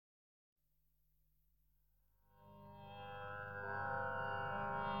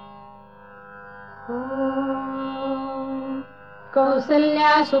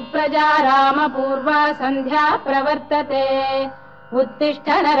कौसल्या सुप्रजा रामपूर्वा सन्ध्या प्रवर्तते उत्तिष्ठ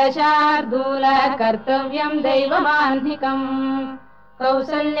नरशार्दूल कर्तव्यं दैवमाह्निकम्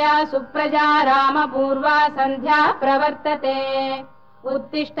कौसल्या सुप्रजा रामपूर्वा सन्ध्या प्रवर्तते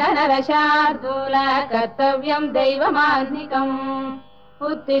उत्तिष्ठ नरशार्दूल कर्तव्यं दैवमाह्निकम्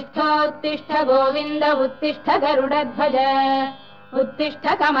उत्तिष्ठोत्तिष्ठ गोविन्द उत्तिष्ठ गरुडध्वज उत्तिष्ठ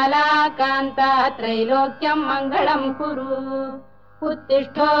कमलाकान्ता त्रैलोक्यं मङ्गलं कुरु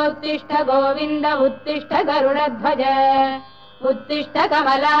उत्तिष्ठोत्तिष्ठ गोविन्द उत्तिष्ठ गरुडध्वज उत्तिष्ठ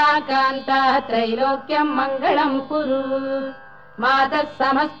कमलाकान्ता त्रैलोक्यं मङ्गलं कुरु मातः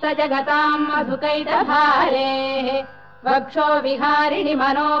समस्त जगतां मधुकैटभारेः वक्षो विहारिणि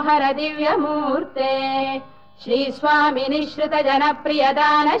मनोहर दिव्यमूर्ते श्रीस्वामिनि श्रुत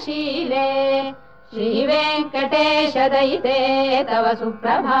जनप्रियदानशीले श्रीवेङ्कटेश दयिते तव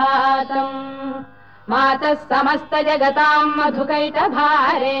सुप्रभातम् मातः समस्त जगतां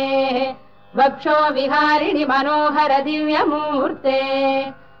मधुकैटभारेः वक्षो विहारिणि मनोहर दिव्यमूर्ते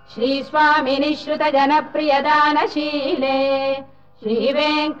श्रीस्वामिनि श्रुत जनप्रियदानशीले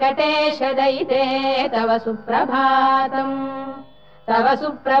श्रीवेङ्कटेश दयिते तव सुप्रभातम् तव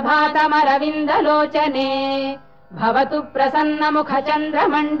सुप्रभातमरविन्दलोचने भवतु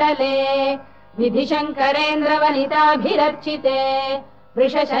प्रसन्नमुखचन्द्रमण्डले विधिशङ्करेन्द्रवनिताभिरर्चिते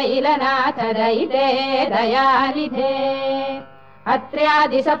वृषशैलनाथ दयिते दयानिधे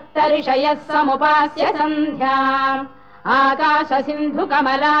अत्र्यादिसप्तऋषयः समुपास्य सन्ध्याम्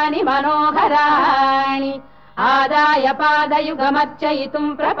आकाशसिन्धुकमलानि मनोहराणि आदाय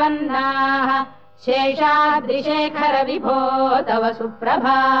पादयुगमर्चयितुम् प्रपन्नाः शेषाद्रिशेखर विभो तव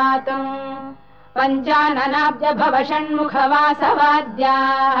सुप्रभातम् पञ्चाननाब्ज भव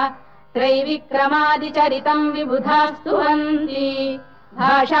षण्मुखवासवाद्याः त्रैविक्रमादिचरितम् विबुधास्तुवन्ति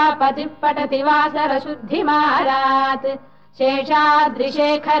भाषापतिः पठति वासरशुद्धिमारात्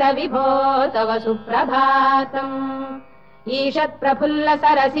शेषाद्रिशेखर विभो तव सुप्रभातम् ईषत्प्रफुल्ल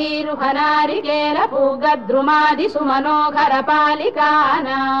सरसीरुहनारिकेलपूगद्रुमादिसुमनोहर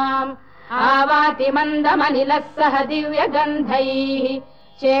पालिकानाम् आवाति मन्दमनिलः सह दिव्यगन्धैः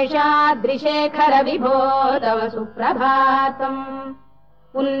शेषाद्रिशेखर विभो तव सुप्रभातम्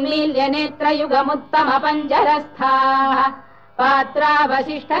उन्मील्य नेत्रयुगमुत्तम पञ्जरस्थाः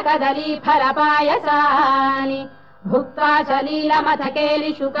पात्रावशिष्ट कदलीफलपायसानि भुक्त्वा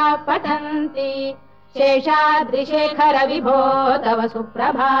सलीलमथकेलिशुकाः पठन्ति शेषाद्रिशेखर विभो तव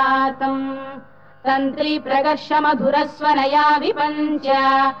सुप्रभातम् तन्त्री प्रगर्ष मधुरस्वनया विपञ्च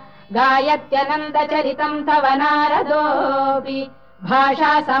गायत्यनन्दचरितम् तव नारदोऽपि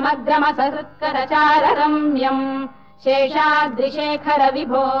भाषा समग्रमसहृत्करचाररम्यम् शेषाद्रिशेखर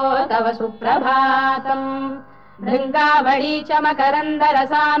विभो तव सुप्रभातम् भृङ्गावळी च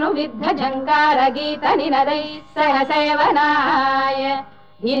मकरन्दरसानुविद्ध झङ्कारगीतनिनदैः सह सेवनाय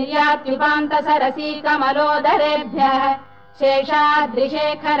वीर्यात्युपान्त सरसी कमलोदरेभ्यः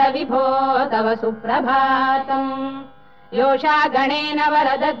शेषाद्रिशेखर विभो तव सुप्रभातम् योषा गणेन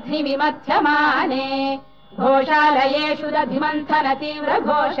वरदध्नि विमथ्यमाने घोषालयेषु दधिमन्थन तीव्र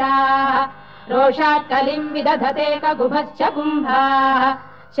घोषाः रोषात् कलिम् विदधते ककुभश्च कुम्भाः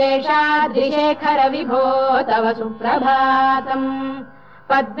शेषाद्रिशेखर विभो तव सुप्रभातम्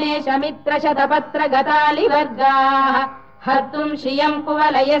पद्मेश मित्र शतपत्र गतालिवर्गाः हर्तुम् श्रियम्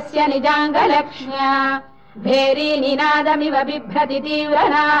कुवलयस्य निजाङ्गलक्ष्म्या भेरी निनादमिव बिभ्रति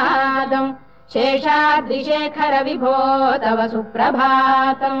तीव्रनादम् शेषाद्रिशेखर विभो तव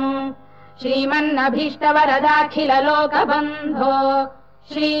सुप्रभातम् श्रीमन्नभीष्टवरदाखिल लोकबन्धो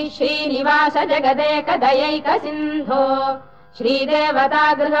श्री श्रीनिवास जगदेक दयैक सिन्धो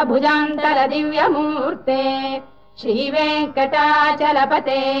श्रीदेवतागृह भुजान्तर दिव्यमूर्ते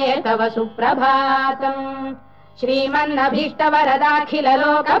श्रीवेङ्कटाचलपते तव सुप्रभातम् श्रीमन्नभीष्टवरदाखिल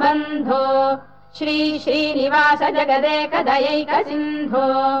लोकबन्धो श्री श्रीनिवास जगदेक दयैक सिन्धो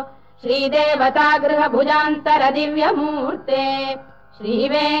श्रीदेवतागृह भुजान्तर दिव्यमूर्ते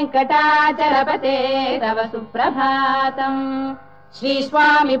श्रीवेङ्कटाचलपते तव सुप्रभातम्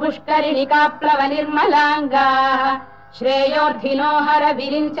श्रीस्वामि पुष्करिणिकाप्लव निर्मलाङ्गाः श्रेयोर्धिनो हर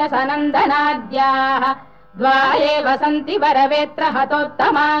विरिञ्च सनन्दनाद्याः द्वारे वसन्ति वरवेत्र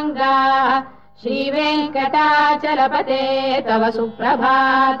हतोत्तमाङ्गाः श्रीवेङ्कटाचलपते तव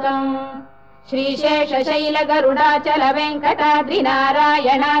सुप्रभातम् श्रीशेषशैल गरुडाचल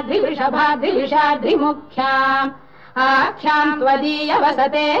वेङ्कटाद्रिनारायणाद्रिवृषभाद्रिविषाद्रिमुख्याम् आख्याम् त्वदीय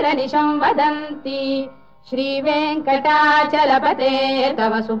वसतेरनिशम् वदन्ति श्रीवेङ्कटाचलपते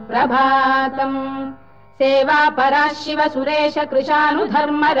तव सुप्रभातम् सेवापरा शिव सुरेश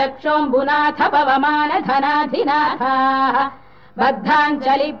कृशानुधर्म रक्षोऽम्बुनाथ पवमान धनाधिनाथाः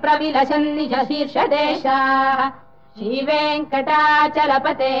बद्धाञ्जलि प्रविलसन्निज शीर्षदेशाः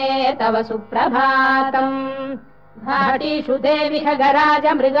श्रीवेङ्कटाचलपते तव सुप्रभातम् घाटीषु देविह गराज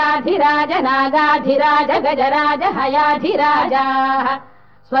मृगाधिराज नागाधिराज गजराज हयाधिराजाः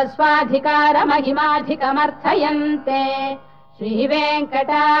स्वस्वाधिकारमहिमाधिकमर्थयन्ते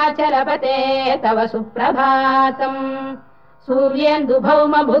श्रीवेङ्कटाचलपते तव सुप्रभातम्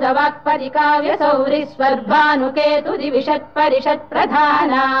सूर्येन्दुभौम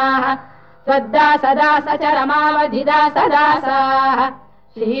बुधवाक्परिकाव्यसौरिस्वर्भानुकेतुदिविषत्परिषत्प्रधानाः त्वद्दासदासचरमावधिदासदासाः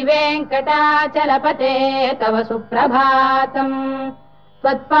श्रीवेङ्कटाचलपते तव सुप्रभातम्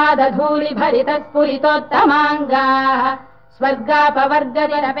त्वत्पादधूलिभरितस्फुरितोत्तमाङ्गाः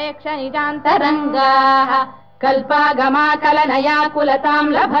स्वर्गापवर्गनिरपेक्षनिजान्तरङ्गाः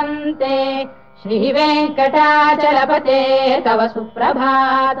कल्पागमाकलनयाकुलताम् लभन्ते श्रीवेङ्कटाचलपते तव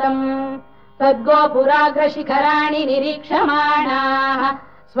सुप्रभातम् त्वद्गोपुराग्रशिखराणि निरीक्षमाणाः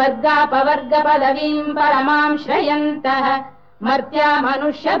स्वर्गापवर्गपदवीम् परमाम् श्रयन्तः मर्त्या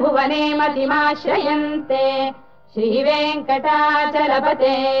मनुष्यभुवने मतिमाश्रयन्ते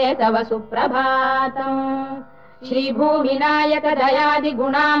श्रीवेङ्कटाचलपते तव सुप्रभातम् श्रीभूमिनायक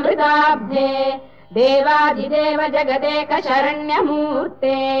दयादिगुणामृताब्धे देवादिदेव जगदेक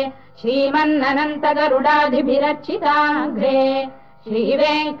शरण्यमूर्ते श्रीमन्ननन्त गरुडाधिभिरर्चिताङ्घ्रे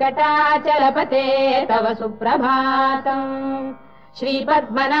श्रीवेङ्कटाचलपते तव सुप्रभातम्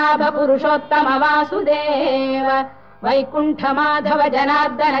श्रीपद्मनाभ पुरुषोत्तम वासुदेव वैकुण्ठमाधव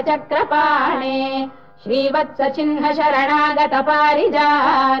जनार्दन चक्रपाणे श्रीवत्स चिह्न शरणागत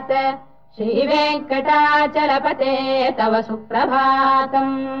पारिजात श्रीवेङ्कटाचलपते तव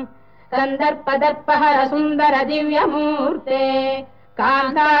सुप्रभातम् कन्दर्पदर्पहर सुन्दर दिव्यमूर्ते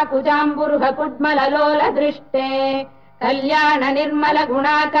कान्ताकुजाम्बुरुह कुड्मललोल दृष्टे कल्याण निर्मल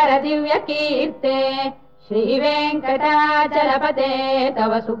गुणाकर दिव्यकीर्ते श्रीवेङ्कटाचलपते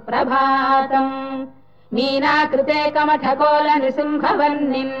तव सुप्रभातम् मीनाकृते कमठकोल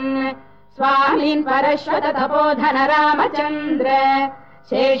नृसिंहवर्णिन् स्वामीन् परश्वत तपोधन रामचन्द्र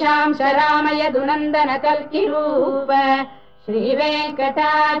शेषांश रामयदुनन्दन कल्किरूप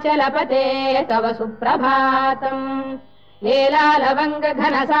श्रीवेङ्कटाचलपते तव सुप्रभातम् लेलालवङ्ग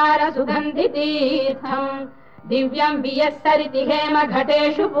घनसार सुगन्धितीर्थम् दिव्यम् वियस्सरिति हेम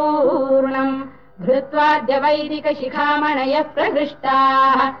घटेषु पूर्णम् धृत्वाद्य वैदिक शिखामणयः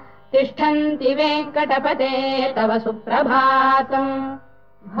प्रहृष्टाः तिष्ठन्ति वेङ्कटपते तव सुप्रभातम्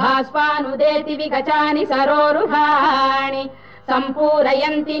भास्वानुदेति विकचानि सरोरुहाणि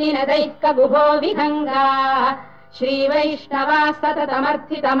सम्पूरयन्ति निनदैः कगुभो विहङ्गाः श्रीवैष्णवाः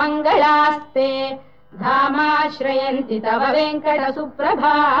सततमर्थितमङ्गलास्ते धामाश्रयन्ति तव वेङ्कट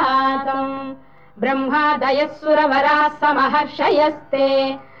सुप्रभातम् ब्रह्मादयः सुरवराः समहर्षयस्ते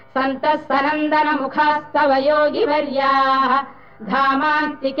सन्तः सनन्दन मुखास्तव योगिवर्याः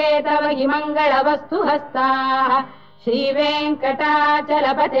धामान्तिके तव हि मङ्गलवस्तु हस्ताः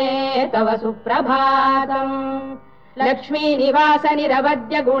श्रीवेङ्कटाचलपते तव सुप्रभातम् लक्ष्मीनिवास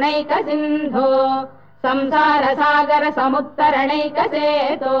निरवद्य गुणैक सिन्धो संसार सागर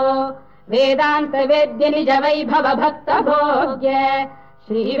समुत्तरणैकसेतो वेदान्त वेद्य निज वैभव भक्त भोग्य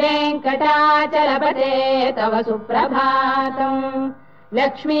श्रीवेङ्कटाचलपते तव सुप्रभातम्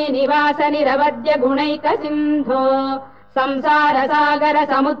लक्ष्मीनिवास निरवद्य गुणैक सिन्धो संसार सागर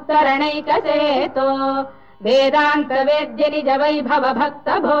समुत्तरणैकसेतो वेदान्त वेद्य निज वैभव भक्त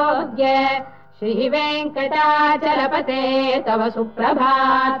भोग्य श्रीवेङ्कटाचलपते तव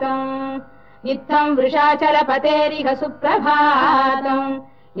सुप्रभातम् इत्थम् वृषाचलपतेरिह सुप्रभातम्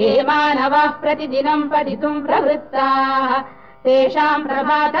ये मानवाः प्रतिदिनम् पठितुम् प्रवृत्ताः तेषाम्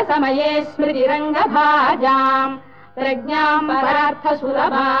प्रभात समये स्मृतिरङ्गभाजाम् प्रज्ञाम्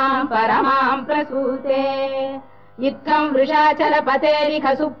परार्थसुलभाम् परमाम् प्रसूते इत्थम्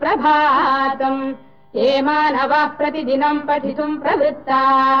वृषाचलपतेरिह सुप्रभातम् ये मानवाः प्रतिदिनम् पठितुम्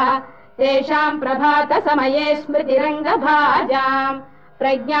प्रवृत्ताः तेषाम् प्रभात समये स्मृतिरङ्गभाजाम्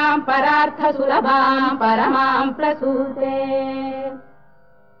प्रज्ञाम् परार्थसुलभाम् परमाम् प्रसूते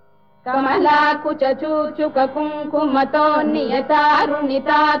कमलाकुचूचुक कुङ्कुमतो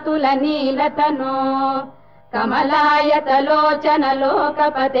नियतारुणितातुलनीलतनो कमलायतलोचन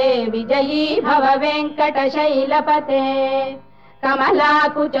लोकपते विजयी भव वेङ्कटशैलपते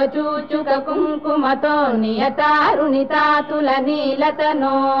कमलाकुचूचुक कुङ्कुमतो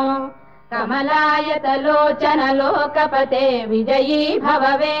नियतारुणितातुलनीलतनो कमलायतलोचन लोकपते विजयी भव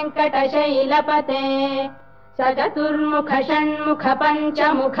वेङ्कटशैलपते सचतुर्मुख षण्मुख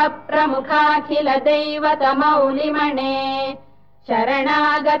पञ्चमुख प्रमुखाखिल दैवत मौलिमणे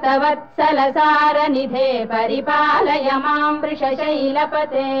शरणागत वत्सल सारनिधे परिपालय माम्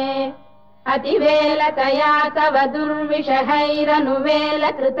वृषशैलपते अतिवेलतया तव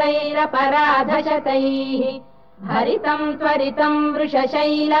दुर्विषहैरनुवेलकृतैरपराधशतैः भरितम् त्वरितम्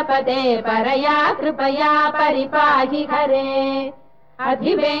वृषशैलपते परया कृपया परिपाहि हरे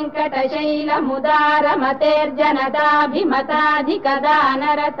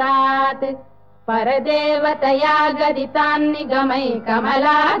अधिवेङ्कटशैलमुदारमतेर्जनताभिमताधिकदानरतात् परदेवतया गदितान्निगमै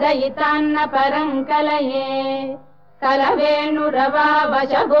कमलादयितान्न परम् कलये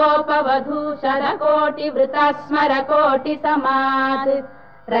कलवेणुरवावशगोपवधू शरकोटिवृता स्मरकोटिसमात्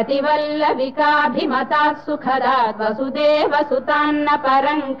रतिवल्लविकाभिमतात् सुखदात् वसुदेवसुतान्न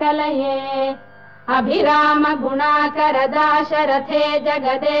परम् कलये अभिराम गुणाकरदाशरथे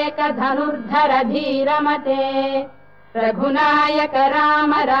जगदेकधनुर्धर धीरमते रघुनायक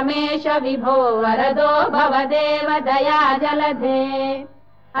राम रमेश विभो वरदो भवदेव दया जलधे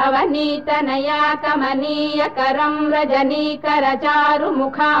अवनीतनया कमनीयकरम् रजनीकर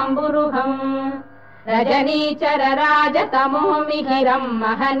चारुमुखाम्बुरुहम् रजनीचर राजतमो मिहिरम्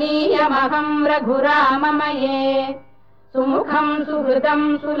महनीयमहम् रघुराममये सुमुखम्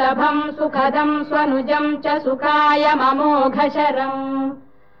सुहृदम् सुलभम् सुखदम् स्वनुजम् च सुखाय ममोघशरम्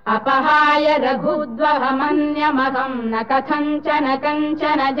अपहाय रघुद्वहमन्यमहम् न कथञ्चन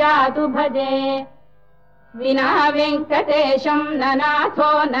कञ्चन जातु भजे विना वेङ्कटेशम् न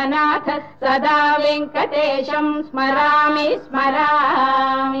नाथो न नाथ सदा वेङ्कटेशम् स्मरामि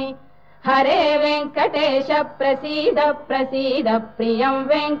स्मरामि हरे वेङ्कटेश प्रसीद प्रसीद प्रियम्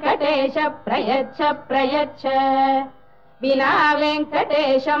वेङ्कटेश प्रयच्छ प्रयच्छ विना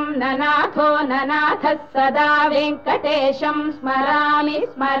वेङ्कटेशम् न नाथो न नाथः सदा वेङ्कटेशम् स्मरामि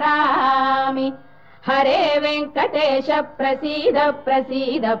स्मरामि हरे वेङ्कटेश प्रसीद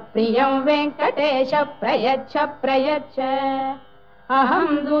प्रसीद प्रियम् वेङ्कटेश प्रयच्छ प्रयच्छ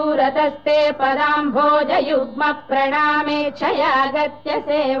अहम् दूरतस्ते पदाम्भोजयुग्म प्रणामेच्छयागत्य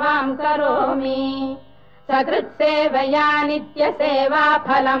सेवाम् करोमि सकृत्सेवया नित्यसेवा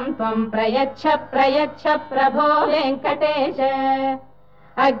फलम् त्वम् प्रयच्छ प्रयच्छ प्रभो वेङ्कटेश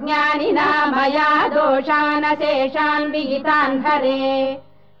अज्ञानिना मया दोषानशेषान् विहितान् हरे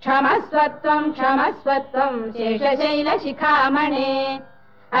क्षमस्वत्वम् शेषशैलशिखामणे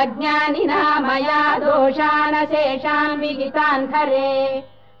अज्ञानिना मया दोषानशेषान् विहितान् हरे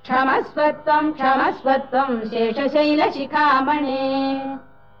क्षमस्वत्वम् शेषशैलशिखामणे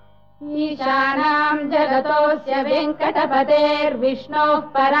ईशानाम् जगतोऽस्य वेङ्कटपतेर्विष्णोः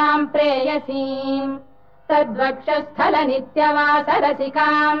पराम् प्रेयसीम्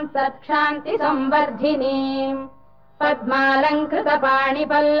तद्वक्षस्थलनित्यवासरसिकाम् तत्क्षान्तिसंवर्धिनीम्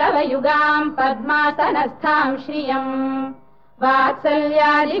पद्मालङ्कृतपाणिपल्लवयुगाम् पद्मासनस्थाम् श्रियम्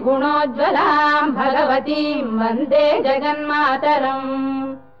वात्सल्यादिगुणोज्ज्वलाम् भगवतीम् वन्दे जगन्मातरम्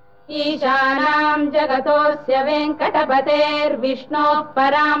ईशानाम् जगतोऽस्य वेङ्कटपतेर्विष्णोः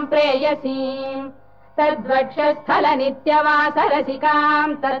पराम् प्रेयसीम्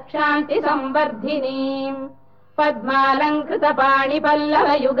तद्वक्षस्थलनित्यवासरसिकाम् तत्क्षान्तिसंवर्धिनीम्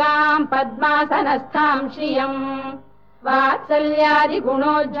पद्मालङ्कृतपाणिपल्लवयुगाम् पद्मासनस्थाम् श्रियम्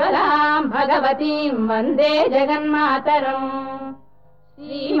वात्सल्यादिगुणोज्ज्वलाम् भगवतीम् वन्दे जगन्मातरम्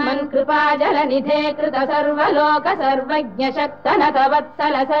श्रीमन्कृपाजलनिधे कृत सर्वलोक सर्वज्ञ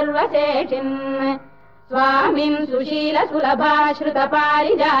शक्तनतवत्सल सर्वशेषिन् स्वामिन् सुशील सुलभाश्रित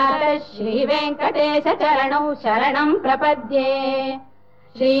पारिजात श्रीवेङ्कटेश चरणौ शरणम् प्रपद्ये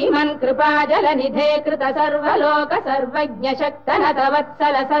श्रीमन्कृपाजलनिधे कृत सर्वलोक सर्वज्ञ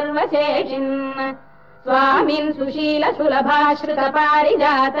शक्तनतवत्सल सर्वशेषिन् स्वामिन् सुशील सुलभाश्रित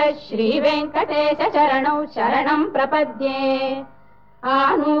पारिजात श्रीवेङ्कटेश चरणौ शरणम् प्रपद्ये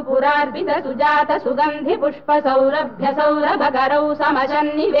आनूपुरार्पित सुजात सुगन्धि पुष्प सौरभ्य सौरभकरौ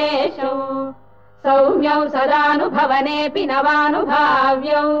समशन्निवेशौ सौम्यौ सदानुभवनेऽपि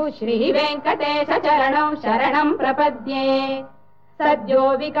नवानुभाव्यौ श्रीवेङ्कटेश चरणौ शरणम् प्रपद्ये सद्यो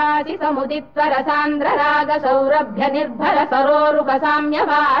विकासि समुदित्वर सान्द्र राग सौरभ्य निर्भर सरोरुह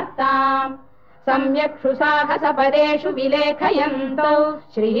साम्यवार्ताम् सम्यक्षु साहस पदेषु विलेखयन्तौ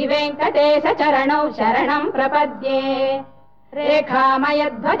श्रीवेङ्कटेश चरणौ शरणम् प्रपद्ये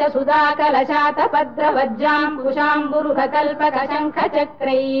रेखामयध्वज सुधाकलशातपद्रवज्राम्बुशाम्बुरुह कल्पक शङ्ख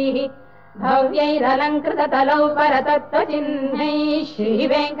चक्रैः भव्यैरलङ्कृततलौ परतत्त्वचिह्नैः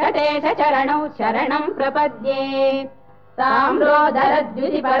श्रीवेङ्कटेश चरणौ शरणम् प्रपद्ये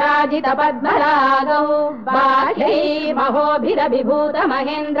ताम्रोदरद्युतिपराजित पद्मरागौ बाह्यै महोभिरभिभूत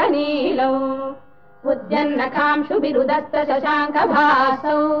महेन्द्र नीलौ उद्यन्नखांशु बिरुदस्त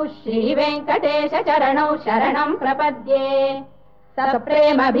शशाङ्कभासौ श्रीवेङ्कटेश चरणौ शरणम् प्रपद्ये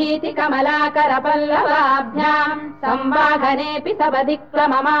सप्रेम भीति कमलाकर पल्लवाभ्याम् संवाहनेऽपि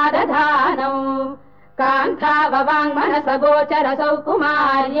सवदिक्रममादधानौ कान्थाववाङ्मनसगोचरसौ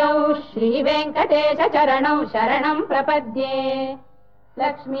कुमार्यौ श्रीवेङ्कटेशचरणौ शरणम् प्रपद्ये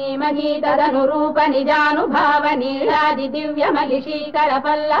लक्ष्मीमहीतदनुरूप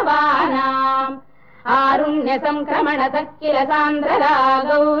निजानुभावनीलादिदिव्यमहिषीकरपल्लवानाम् आरुण्यसङ्क्रमणतः किल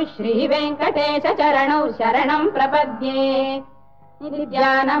सान्द्ररागौ श्रीवेङ्कटेशचरणौ शरणम् प्रपद्ये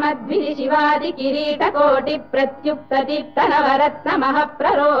नित्यानमद्विधिशिवादिकिरीटकोटिप्रत्युक्तदीप्तनवरत्नमः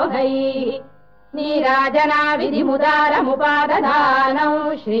प्ररोहैः नीराजनाविधिमुदारमुपादधानौ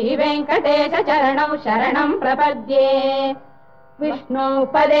श्रीवेङ्कटेशचरणौ शरणम् प्रपद्ये विष्णौ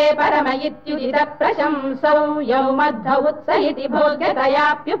पदे परम इत्युदितप्रशंसौ यौ मद्धौ उत्स इति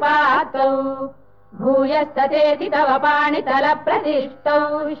भोग्यतयाप्युपातौ भूयस्ततेति तव पाणितलप्रतिष्ठौ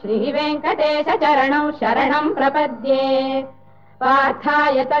श्रीवेङ्कटेशचरणौ शरणम् प्रपद्ये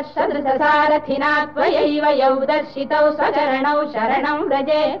पार्थाय तत्सदृशसारथिना त्वयैव यौ दर्शितौ स्वचरणौ शरणम्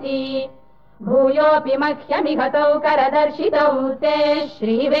व्रजेति भूयोऽपि मह्यमिहतौ करदर्शितौ ते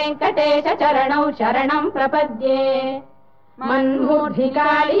श्रीवेङ्कटेशचरणौ शरणम् प्रपद्ये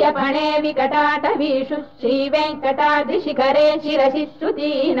मन्मूर्धिकालियपणे विकटाटवीषु श्रीवेङ्कटाद्रिशिखरे शिरसि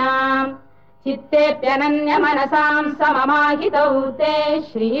श्रुतीनाम् चित्तेऽप्यनन्यमनसाम् सममाहितौ ते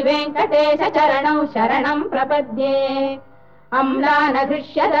श्रीवेङ्कटेशचरणौ शरणम् प्रपद्ये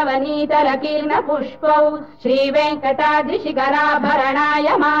अम्लानघृष्यदवनीतलकीर्णपुष्पौ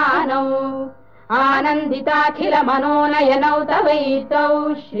श्रीवेङ्कटाद्रिशिखराभरणायमानौ आनन्दिताखिलमनोनयनौ तवैतौ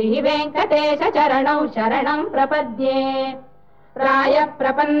श्रीवेङ्कटेशचरणौ शरणम् प्रपद्ये प्रायः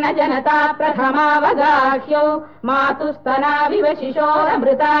प्रपन्नजनता प्रथमावगाह्यौ मातुस्तनाविव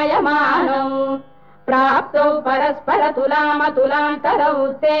शिशोरमृतायमानौ प्राप्तौ परस्परतुलामतुलान्तरौ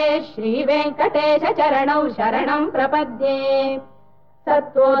ते श्रीवेङ्कटेशचरणौ शरणम् प्रपद्ये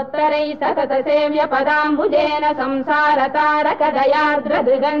सत्त्वोत्तरैः सततसेव्यपदाम्बुजेन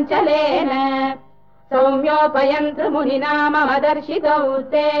संसारतारकदयार्द्रदृगञ्चलेन सौम्योपयन्तृमुनिना मम दर्शितौ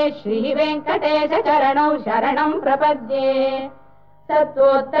ते श्रीवेङ्कटेशचरणौ शरणम् प्रपद्ये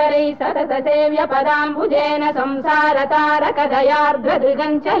सत्त्वोत्तरैः सततसेव्यपदाम्बुजेन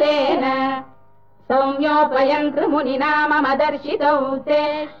संसारतारकदयार्द्रदृगञ्चलेन सौम्योपयन्तृमुनिना मम दर्शितौ ते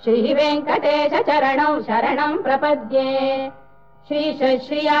श्रीवेङ्कटेशचरणौ शरणम् प्रपद्ये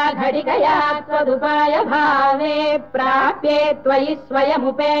श्रीशश्रिया घटिकया त्वदुपाय भावे प्राप्ये त्वयि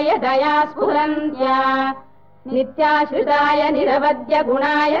स्वयमुपेय दया स्फुरन्त्या नित्याश्रिताय निरवद्य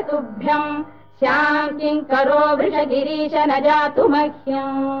गुणाय तुभ्यम् स्याम् किङ्करो वृषगिरीश न जातु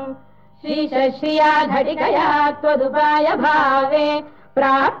मह्यम् श्रीशश्रिया घटिकया त्वदुपाय भावे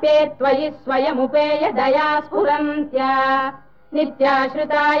प्राप्ये त्वयि स्वयमुपेय दया स्फुरन्त्या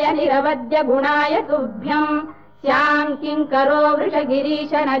नित्याश्रिताय निरवद्य गुणाय तुभ्यम् स्याम् किङ्करो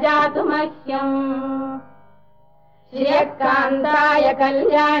वृषगिरीश न जातु मह्यम् श्रियकान्ताय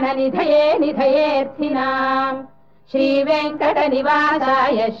कल्याणनिधये निधयेऽर्थिनाम्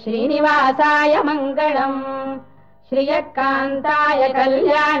श्रीवेङ्कटनिवासाय श्रीनिवासाय मङ्गलम् श्रियकान्ताय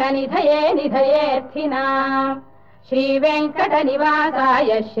कल्याणनिधये निधयेऽर्थिनाम् श्रीवेङ्कटनिवासाय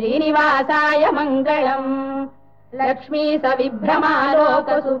श्रीनिवासाय मङ्गलम् लक्ष्मी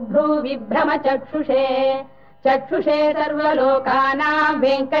सविभ्रमालोकसुभ्रू विभ्रमचक्षुषे चक्षुषे सर्वलोकानाम्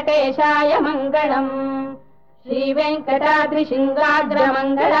वेङ्कटेशाय मङ्गलम्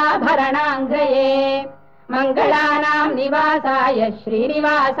श्रीवेङ्कटाद्रिशृङ्गाग्रमङ्गलाभरणाङ्गये मङ्गलानाम् निवासाय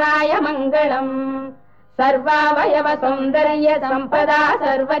श्रीनिवासाय मङ्गलम् सर्वावयवसौन्दर्य सम्पदा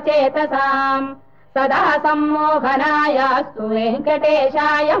सर्वचेतसाम् सदा सम्मोहनायास्तु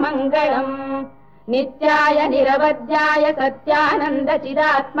वेङ्कटेशाय मङ्गलम् नित्याय निरवध्याय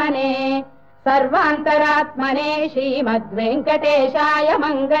सत्यानन्दचिदात्मने सर्वान्तरात्मने श्रीमद्वेङ्कटेशाय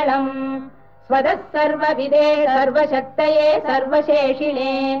मङ्गलम् स्वतः सर्वविदे सर्वशक्तये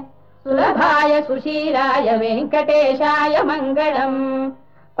सर्वशेषिणे सुलभाय सुशीलाय वेङ्कटेशाय मङ्गलम्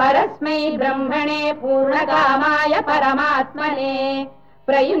परस्मै ब्रह्मणे पूर्णकामाय परमात्मने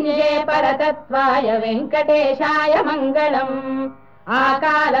प्रयुञ्जे परतत्त्वाय वेङ्कटेशाय मङ्गलम्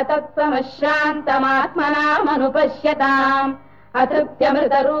आकालतत्त्वमश्रान्तमात्मनामनुपश्यताम्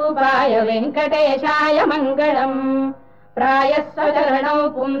अतृप्त्यमृतरूपाय वेङ्कटेशाय मङ्गलम् प्रायः स्वचरणौ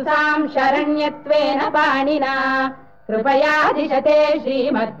पुंसाम् शरण्यत्वेन पाणिना कृपयादिशते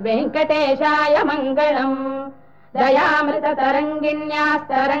श्रीमद्वेङ्कटेशाय मङ्गलम्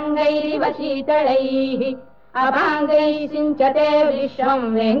दयामृततरङ्गिण्यास्तरङ्गैरिव शीतलैः अभाङ्गैः सिञ्चते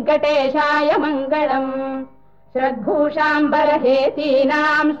विश्वम् वेङ्कटेशाय मङ्गलम्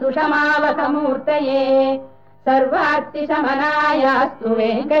श्रद्भूषाम्बरहेतीनाम् सुषमावकमूर्तये सर्वार्तिशमनायास्तु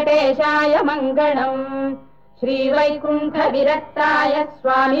वेङ्कटेशाय मङ्गलम् श्रीवैकुण्ठविरक्ताय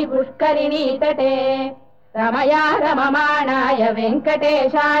स्वामि पुष्करिणीतटे रमया रममाणाय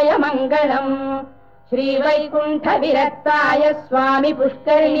वेङ्कटेशाय मङ्गलम् श्रीवैकुण्ठविरक्ताय स्वामि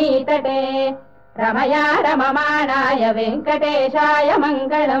पुष्करिणीतटे रमया रममाणाय वेङ्कटेशाय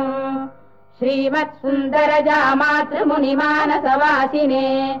मङ्गलम् श्रीमत्सुन्दरजामातृमुनिमानसवासिने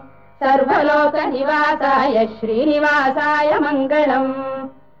सर्वलोकनिवासाय श्रीनिवासाय मङ्गलम्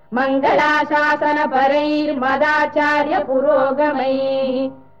मङ्गलाशासनपरैर्मदाचार्य पुरोगमैः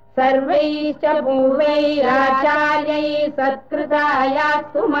सर्वैश्च पूर्वैराचार्यैः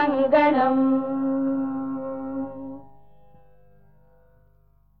सत्कृतायास्तु मङ्गलम्।